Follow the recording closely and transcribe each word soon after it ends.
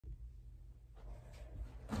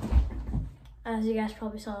As you guys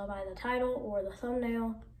probably saw by the title or the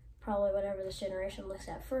thumbnail, probably whatever this generation looks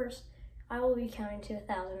at first, I will be counting to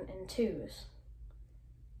 1,000 in twos,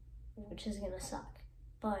 which is gonna suck.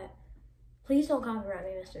 But please don't copyright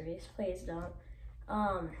me, Mr. Beast. Please don't.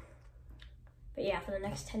 But yeah, for the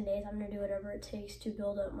next 10 days, I'm gonna do whatever it takes to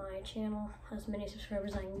build up my channel. As many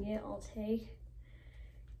subscribers I can get, I'll take.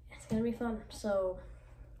 It's gonna be fun. So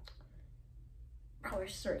probably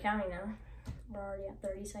should start counting now. We're already at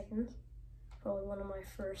 30 seconds. Probably one of my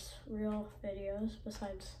first real videos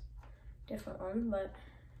besides different one, but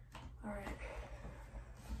all right.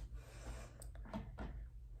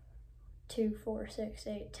 2, 4, 6,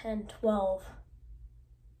 8, 10, 12,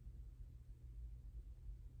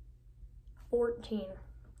 14.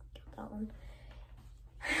 Got that one.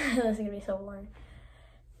 That's gonna be so boring.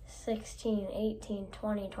 16, 18,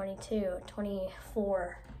 20, 22,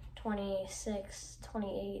 24, 26,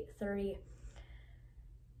 28, 30.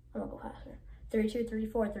 I'm gonna go faster. 32,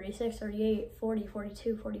 34, 36, 38, 40,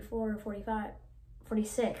 42, 44, 45,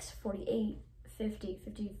 46, 48, 50,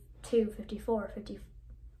 52, 54, 50,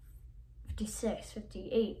 56,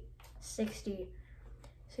 58, 60,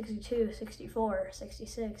 62, 64,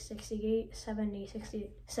 66, 68, 70, 60,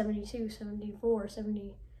 72, 74,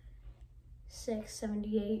 76,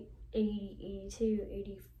 78, 80, 82,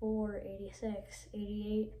 84, 86,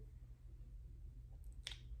 88,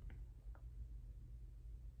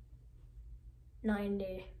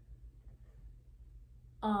 90,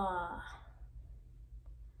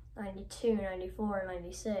 92, 94,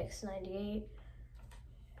 96, 98,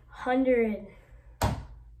 100. Let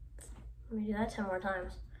me do that 10 more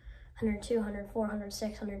times. 102, 104,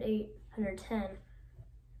 106, 108, 110,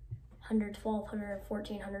 112,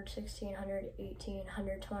 114, 116, 118,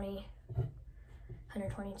 120,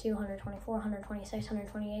 122, 124, 126,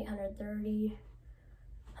 128, 130,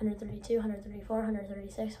 132, 134,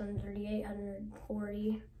 136, 138,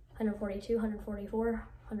 140, 142, 144,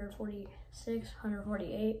 146,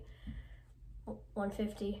 148,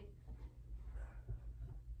 150,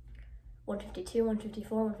 152,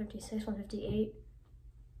 154, 156, 158,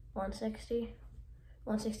 160,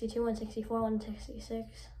 162, 164,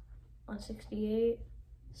 166, 168,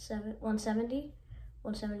 170,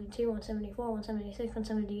 172, 174, 176,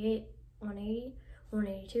 178, 180,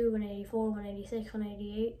 182, 184, 186,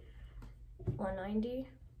 188, 190,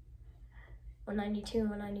 192,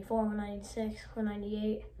 194, 196,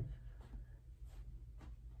 198,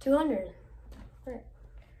 200. Right.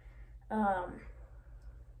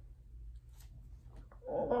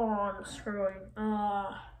 Oh, I'm screwing.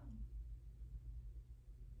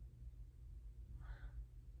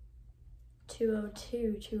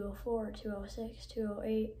 202, 204, 206,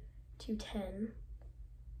 208, 210.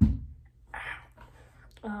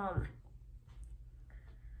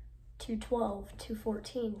 212,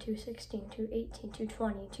 214, 216, 218,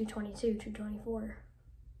 220, 222, 224,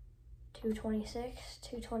 226,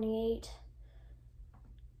 228,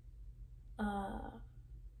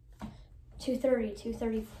 230,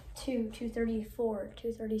 232, 234,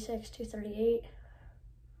 236, 238.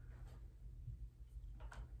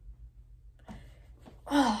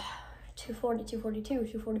 240, 242,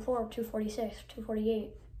 244, 246,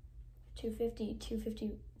 248, 250,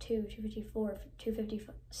 252, 254,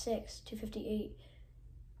 256, 258,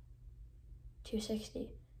 260,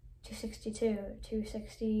 262,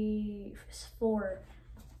 264,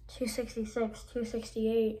 266,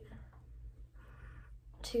 268,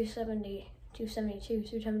 270, 272,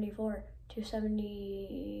 274,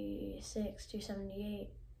 276, 278,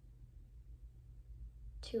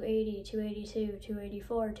 280, 282,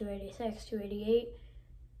 284, 286, 288,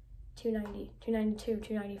 290, 292,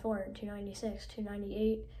 294, 296,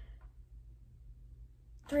 298,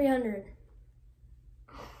 300,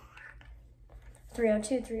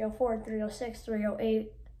 302, 304, 306,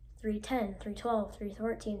 308, 310, 312,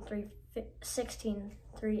 314, 316,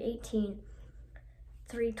 318,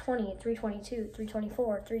 320, 322,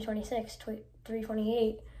 324, 326,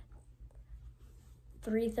 328,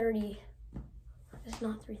 330. It's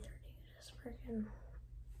not 330. It's freaking.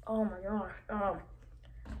 Oh my gosh.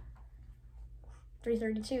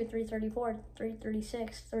 332, 334,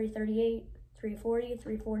 336, 338, 340,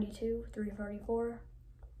 342, 344,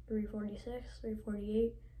 346,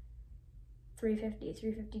 348, 350,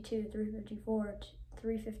 352, 354,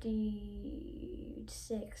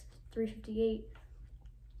 356, 358,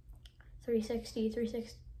 360,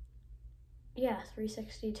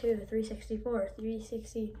 362, 364,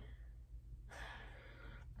 360,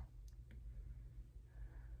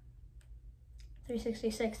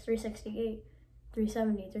 366, 368,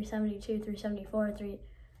 370, 372, 374,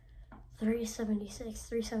 376,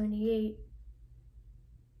 378,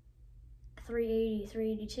 380,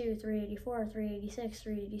 382, 384, 386,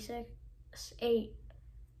 386, 8,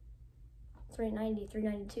 390,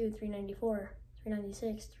 392, 394,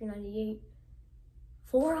 396, 398,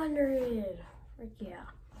 400. Frick yeah.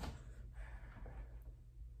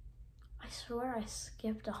 I swear I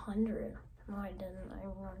skipped 100. No, I didn't.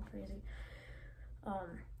 I'm going crazy.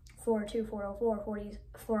 402, 404, 40,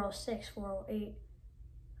 406, 408,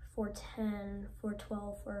 410,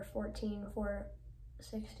 412, 414,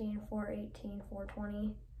 416, 418,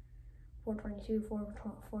 420, 422,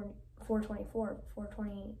 424,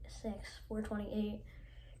 426, 428,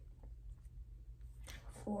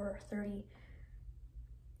 430,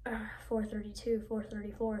 432,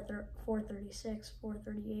 434, 436,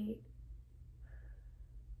 438,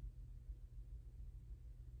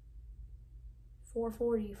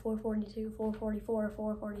 440, 442, 444,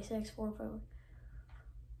 446,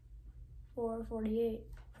 448,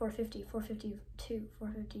 450, 452,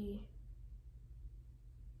 450.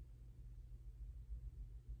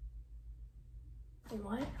 Wait,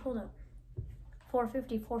 what? Hold up.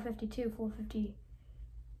 450, 452,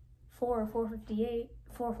 454, 458,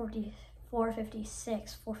 450,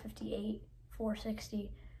 456, 458,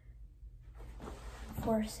 460,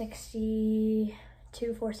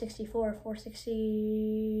 462, 464,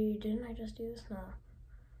 460. Didn't I just do this? No.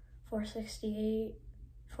 468,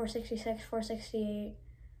 466, 468.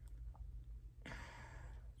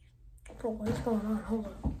 Bro, what is going on? Hold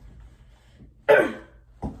on.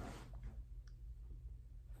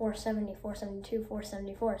 470, 472,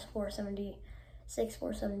 474, 476,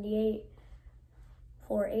 478,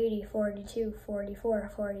 480, 482, 484,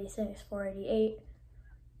 486, 488,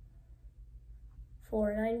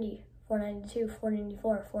 490, 492,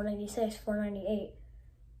 494, 496, 498,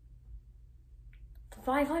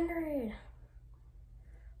 500,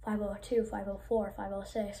 502, 504,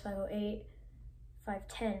 506, 508,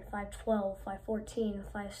 510, 512, 514,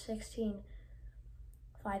 516,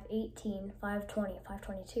 518, 520,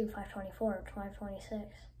 522, 524,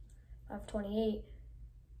 526, 528.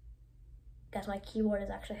 Guys, my keyboard is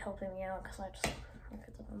actually helping me out because I just look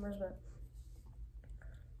at the numbers, but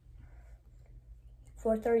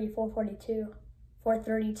 430, 442,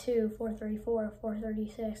 432, 434,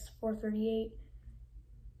 436, 438,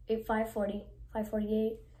 540,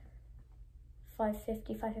 548,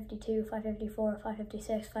 550, 552, 554,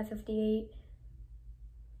 556, 558,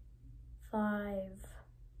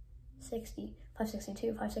 560,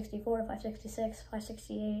 562, 564, 566,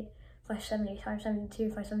 568, 570, 572,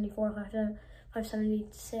 574,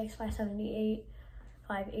 576, 578,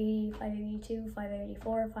 580, 582,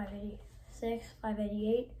 584, 586,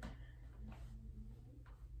 588,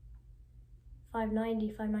 590,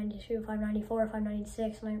 592, 594,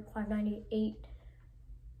 596, 598,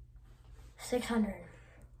 600,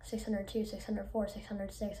 602, 604,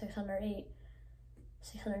 606, 608,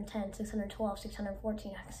 610, 612,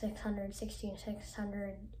 614, 616,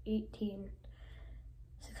 618,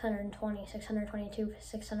 620, 622,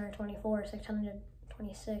 624,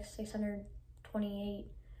 626, 628,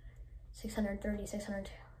 630,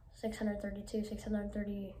 632,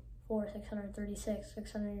 634, 636,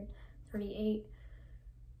 638,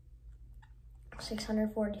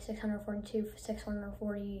 640, 642,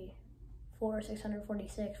 644,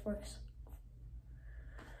 646,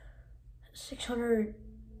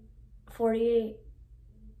 648,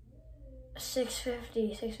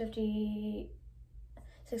 650, 650,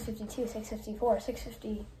 652, 654,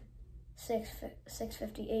 650,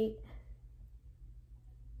 658,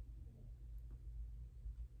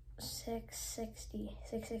 660,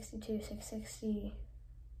 662, 664,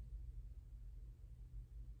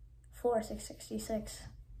 666,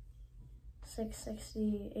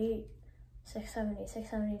 668, 670,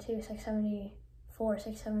 672, 674,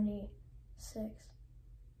 676,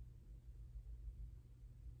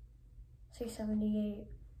 678,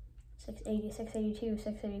 680, 682,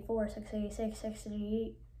 684, 686,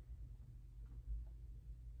 688,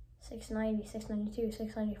 690, 692,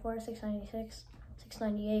 694, 696,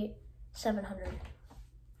 698, 700,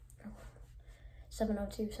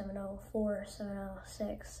 702, 704,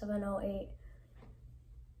 706, 708,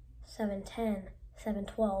 710,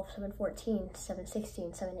 712, 714,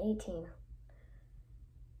 716, 718,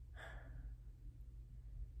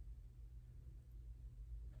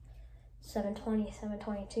 720,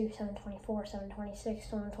 722, 724, 726,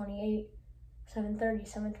 728, 730,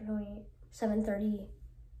 728, 730,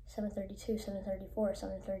 732, 734,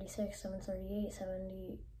 736, 738,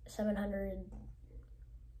 700,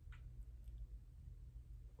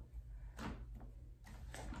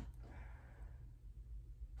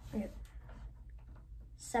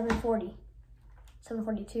 740,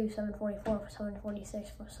 742, 744,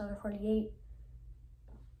 746, 748,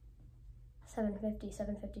 750,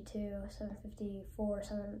 752, 754,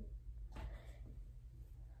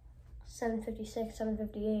 756,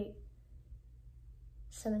 758,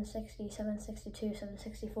 760, 762,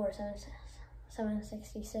 764,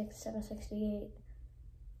 766, 768,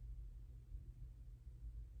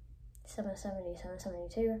 770,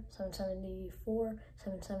 772, 774,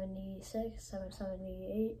 776,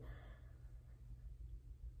 778,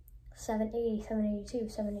 780, 782,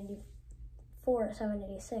 784,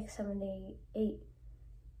 786, 788,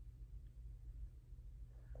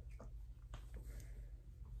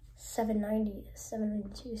 790,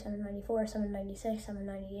 792, 794, 796,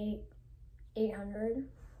 798, 800,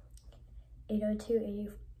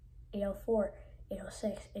 802, 804,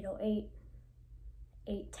 806, 808,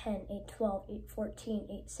 810, 812, 814,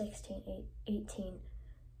 816, 818,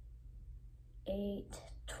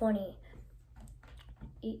 820,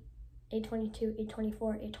 822,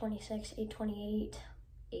 824, 826, 828,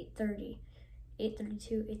 830,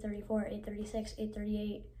 832, 834, 836,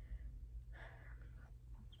 838,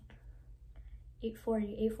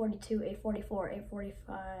 840, 842, 844,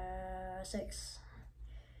 846,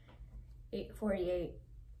 848,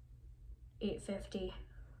 850,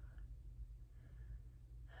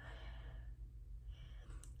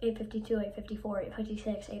 852, 854,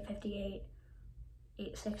 856, 858,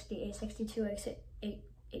 860, 862,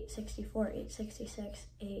 864, 866,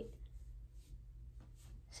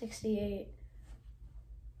 868,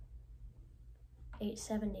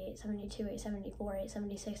 870, 872, 874,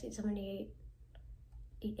 876, 878,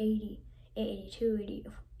 880, 882,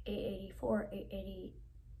 884,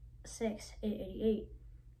 886, 888,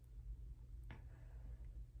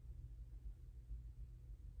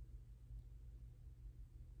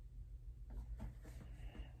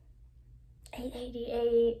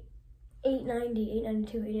 888, 890,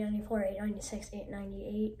 892, 894, 896,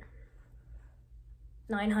 898,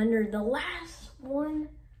 900. The last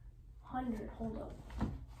 100. Hold up. I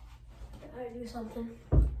gotta do something.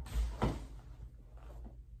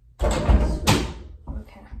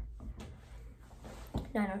 Okay.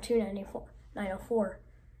 902, 904, 904,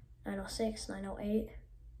 906, 908,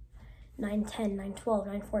 910, 912,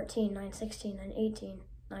 914, 916, 918,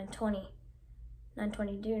 920,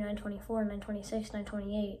 922, 924, 926,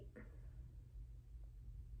 928,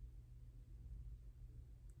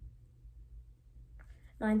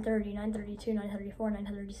 930, 932, 934,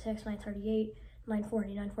 936, 938,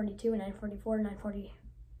 940, 942, 944,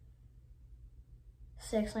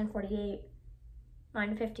 946, 948,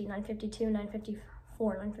 950, 952,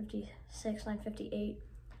 954, 956, 958,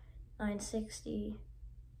 960,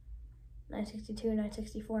 962,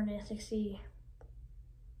 964, 966,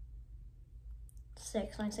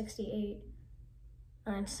 968,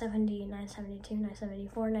 970, 972,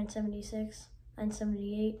 974, 976,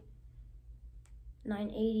 978,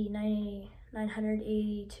 980, 980,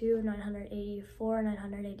 982, 984,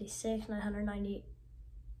 986, 990,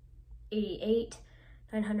 88,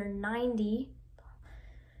 990,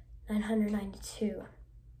 992,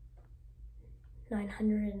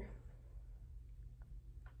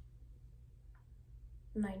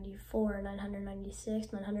 994,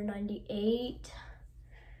 996, 998.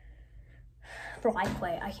 Bro, I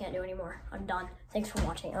quit. I can't do anymore. I'm done. Thanks for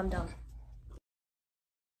watching. I'm done.